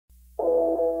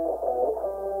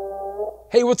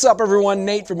Hey, what's up everyone?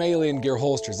 Nate from Alien Gear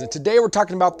Holsters, and today we're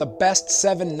talking about the best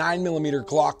 7 9mm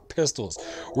Glock pistols.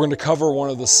 We're going to cover one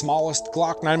of the smallest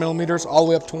Glock 9mm all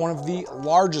the way up to one of the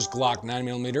largest Glock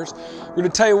 9mm. We're going to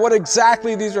tell you what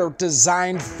exactly these are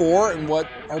designed for and what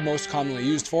are most commonly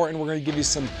used for, and we're going to give you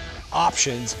some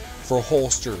options for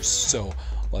holsters. So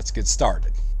let's get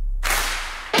started.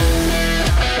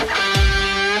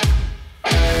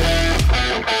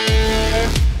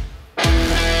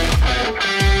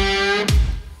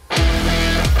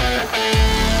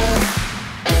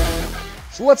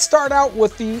 So let's start out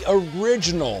with the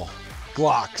original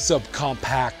Glock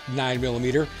subcompact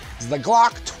 9mm. It's the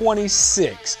Glock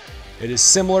 26. It is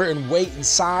similar in weight and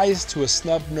size to a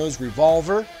snub-nosed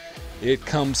revolver. It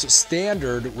comes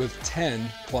standard with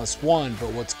 10+1,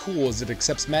 but what's cool is it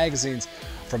accepts magazines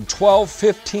from 12,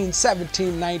 15,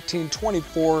 17, 19,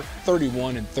 24,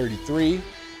 31, and 33.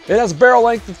 It has a barrel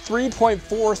length of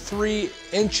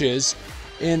 3.43 inches,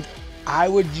 and I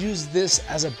would use this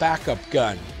as a backup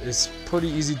gun. It's pretty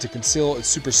easy to conceal. It's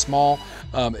super small.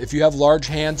 If you have large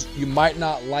hands, you might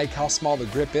not like how small the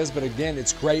grip is, but again,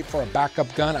 it's great for a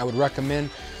backup gun. I would recommend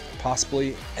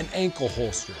possibly an ankle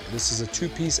holster. This is a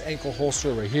two-piece ankle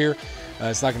holster right here.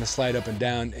 It's not going to slide up and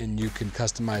down, and you can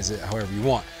customize it however you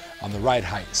want on the right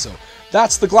height. So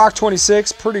that's the Glock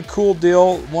 26. Pretty cool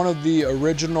deal. One of the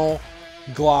original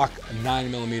Glock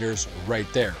 9mm right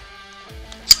there.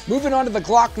 Moving on to the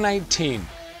Glock 19.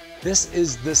 This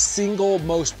is the single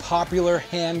most popular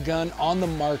handgun on the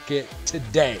market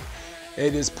today.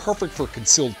 It is perfect for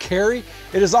concealed carry.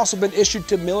 It has also been issued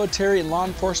to military and law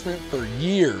enforcement for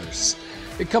years.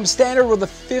 It comes standard with a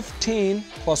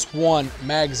 15+1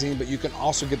 magazine, but you can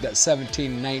also get that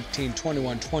 17, 19,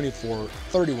 21, 24,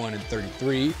 31, and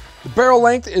 33. The barrel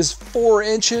length is 4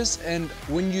 inches, and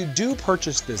when you do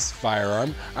purchase this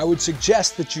firearm, I would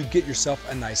suggest that you get yourself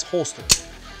a nice holster.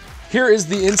 Here is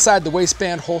the inside the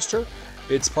waistband holster.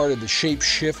 It's part of the Shape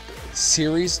Shift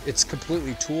series. It's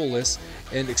completely toolless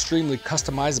and extremely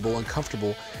customizable and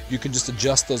comfortable. You can just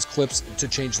adjust those clips to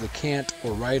change the cant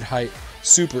or ride height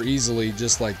super easily,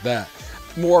 just like that.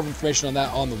 More information on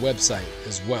that on the website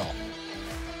as well.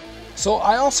 So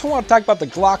I also want to talk about the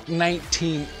Glock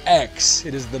 19X.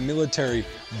 It is the military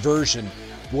version.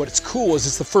 What's cool is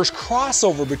it's the first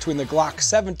crossover between the Glock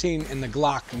 17 and the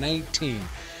Glock 19.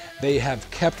 They have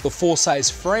kept the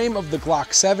full-size frame of the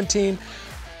Glock 17,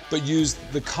 but used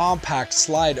the compact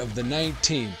slide of the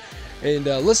 19. And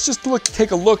let's just take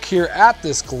a look here at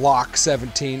this Glock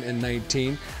 17 and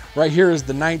 19. Right here is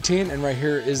the 19, and right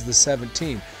here is the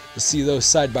 17. You'll see those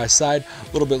side by side,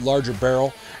 a little bit larger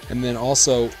barrel, and then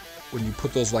also when you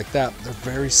put those like that, they're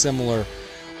very similar.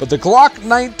 But the Glock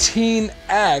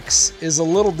 19X is a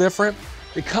little different.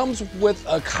 It comes with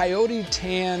a coyote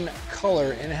tan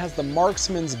color, and it has the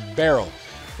marksman's barrel.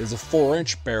 It's a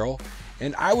 4-inch barrel,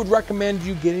 and I would recommend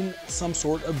you getting some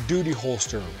sort of duty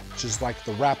holster, which is like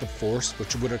the Rapid Force,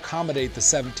 which would accommodate the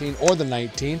 17 or the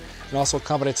 19, and also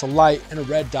accommodates a light and a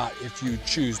red dot if you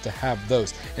choose to have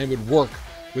those. And it would work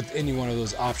with any one of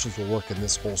those options will work in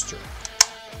this holster.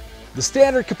 The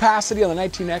standard capacity on the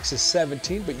 19X is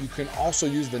 17, but you can also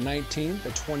use the 19,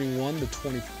 the 21, the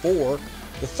 24,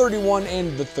 the 31,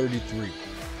 and the 33.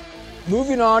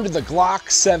 Moving on to the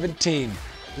Glock 17.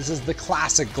 This is the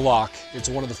classic Glock. It's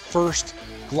one of the first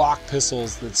Glock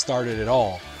pistols that started it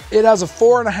all. It has a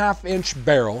 4.5-inch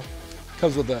barrel,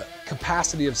 comes with a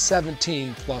capacity of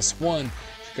 17+1. You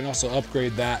can also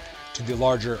upgrade that to the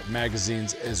larger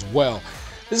magazines as well.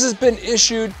 This has been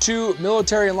issued to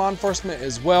military and law enforcement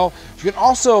as well. You can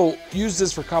also use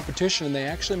this for competition, and they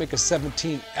actually make a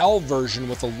 17L version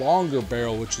with a longer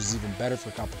barrel, which is even better for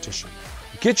competition.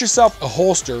 Get yourself a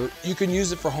holster. You can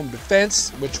use it for home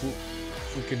defense, which we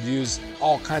could use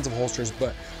all kinds of holsters,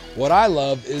 but what I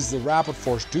love is the Rapid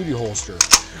Force duty holster,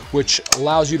 which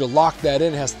allows you to lock that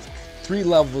in. It has 3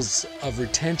 levels of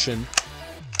retention,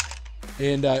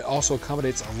 and also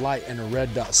accommodates a light and a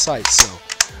red dot sight. So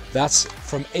that's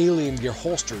from Alien Gear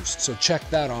Holsters, so check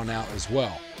that on out as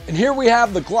well. And here we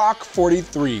have the Glock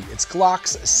 43. It's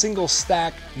Glock's single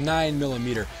stack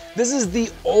 9mm. This is the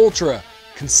ultra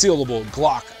concealable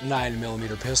Glock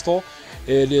 9mm pistol.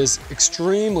 It is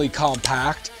extremely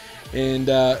compact and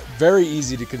very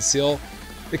easy to conceal.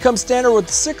 It comes standard with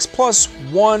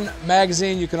 6+1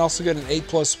 magazine. You can also get an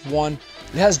 8+1.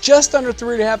 It has just under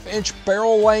 3.5-inch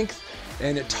barrel length,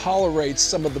 and it tolerates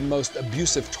some of the most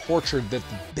abusive torture that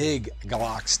the big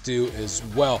Glocks do as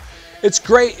well. It's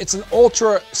great. It's an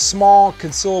ultra small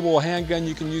concealable handgun.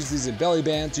 You can use these in belly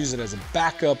bands, use it as a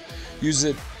backup, use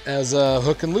it as a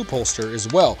hook and loop holster as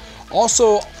well.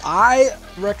 Also, I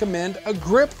recommend a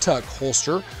grip tuck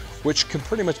holster, which can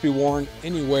pretty much be worn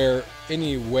anywhere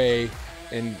any way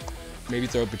and maybe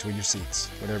throw it between your seats,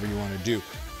 whatever you want to do.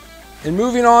 And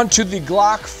moving on to the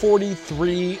Glock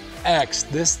 43X.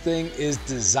 This thing is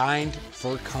designed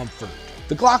for comfort.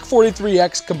 The Glock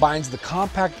 43X combines the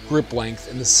compact grip length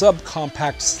and the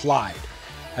subcompact slide.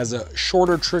 Has a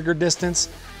shorter trigger distance,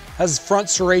 has front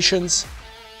serrations.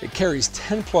 It carries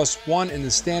 10+1 in the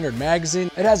standard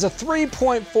magazine. It has a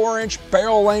 3.4-inch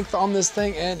barrel length on this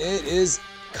thing, and it is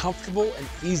comfortable and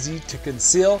easy to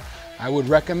conceal. I would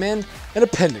recommend an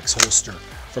appendix holster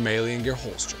from Alien Gear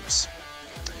Holsters.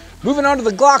 Moving on to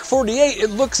the Glock 48,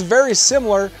 it looks very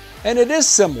similar, and it is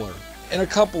similar in a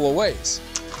couple of ways.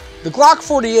 The Glock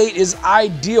 48 is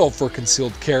ideal for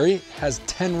concealed carry, has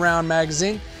 10-round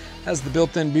magazine, has the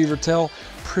built-in beaver tail,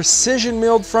 precision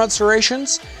milled front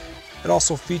serrations. It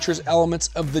also features elements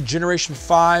of the Generation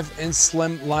 5 and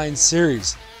Slimline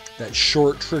series, that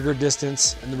short trigger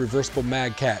distance and the reversible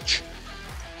mag catch.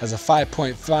 Has a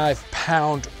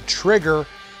 5.5-pound trigger.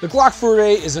 The Glock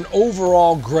 48 is an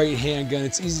overall great handgun.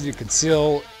 It's easy to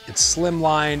conceal, it's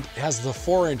slimlined, it has the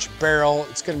 4-inch barrel,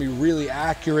 it's going to be really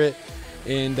accurate,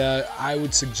 and I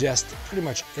would suggest pretty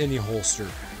much any holster.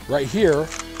 Right here,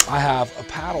 I have a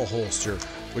paddle holster,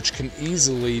 which can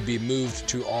easily be moved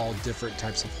to all different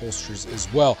types of holsters as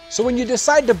well. So when you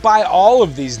decide to buy all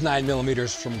of these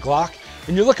 9mm from Glock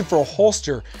and you're looking for a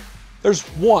holster, there's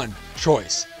one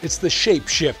choice. It's the Shape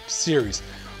Shift series,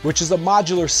 which is a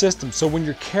modular system. So when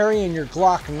you're carrying your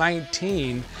Glock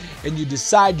 19 and you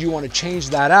decide you want to change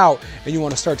that out and you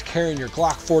want to start carrying your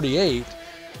Glock 48,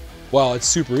 well, it's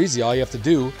super easy. All you have to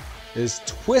do is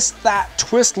twist that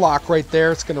twist lock right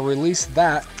there. It's going to release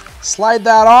that, slide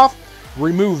that off,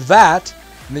 remove that,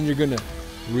 and then you're going to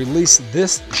release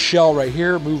this shell right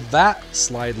here, move that,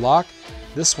 slide lock,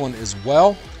 this one as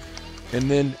well, and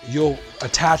then you'll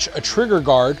attach a trigger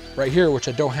guard right here, which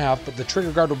I don't have, but the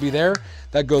trigger guard will be there.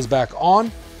 That goes back on,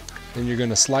 and you're going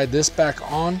to slide this back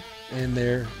on, and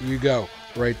there you go,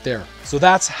 right there. So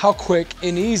that's how quick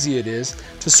and easy it is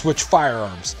to switch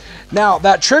firearms. Now,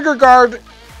 that trigger guard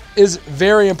is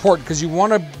very important because you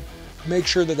want to make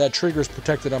sure that that trigger is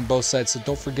protected on both sides, so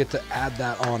don't forget to add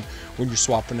that on when you're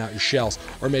swapping out your shells.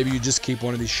 Or maybe you just keep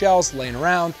one of these shells laying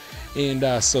around,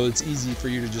 and so it's easy for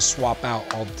you to just swap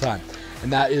out all the time.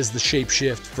 And that is the Shape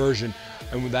Shift version,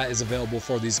 and that is available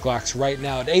for these Glocks right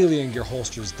now at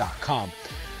aliengearholsters.com.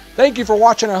 Thank you for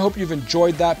watching. I hope you've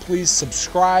enjoyed that. Please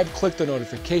subscribe, click the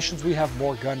notifications. We have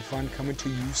more gun fun coming to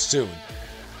you soon.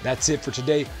 That's it for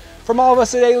today. From all of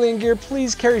us at Alien Gear,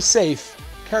 please carry safe,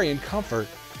 carry in comfort,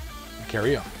 and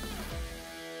carry on.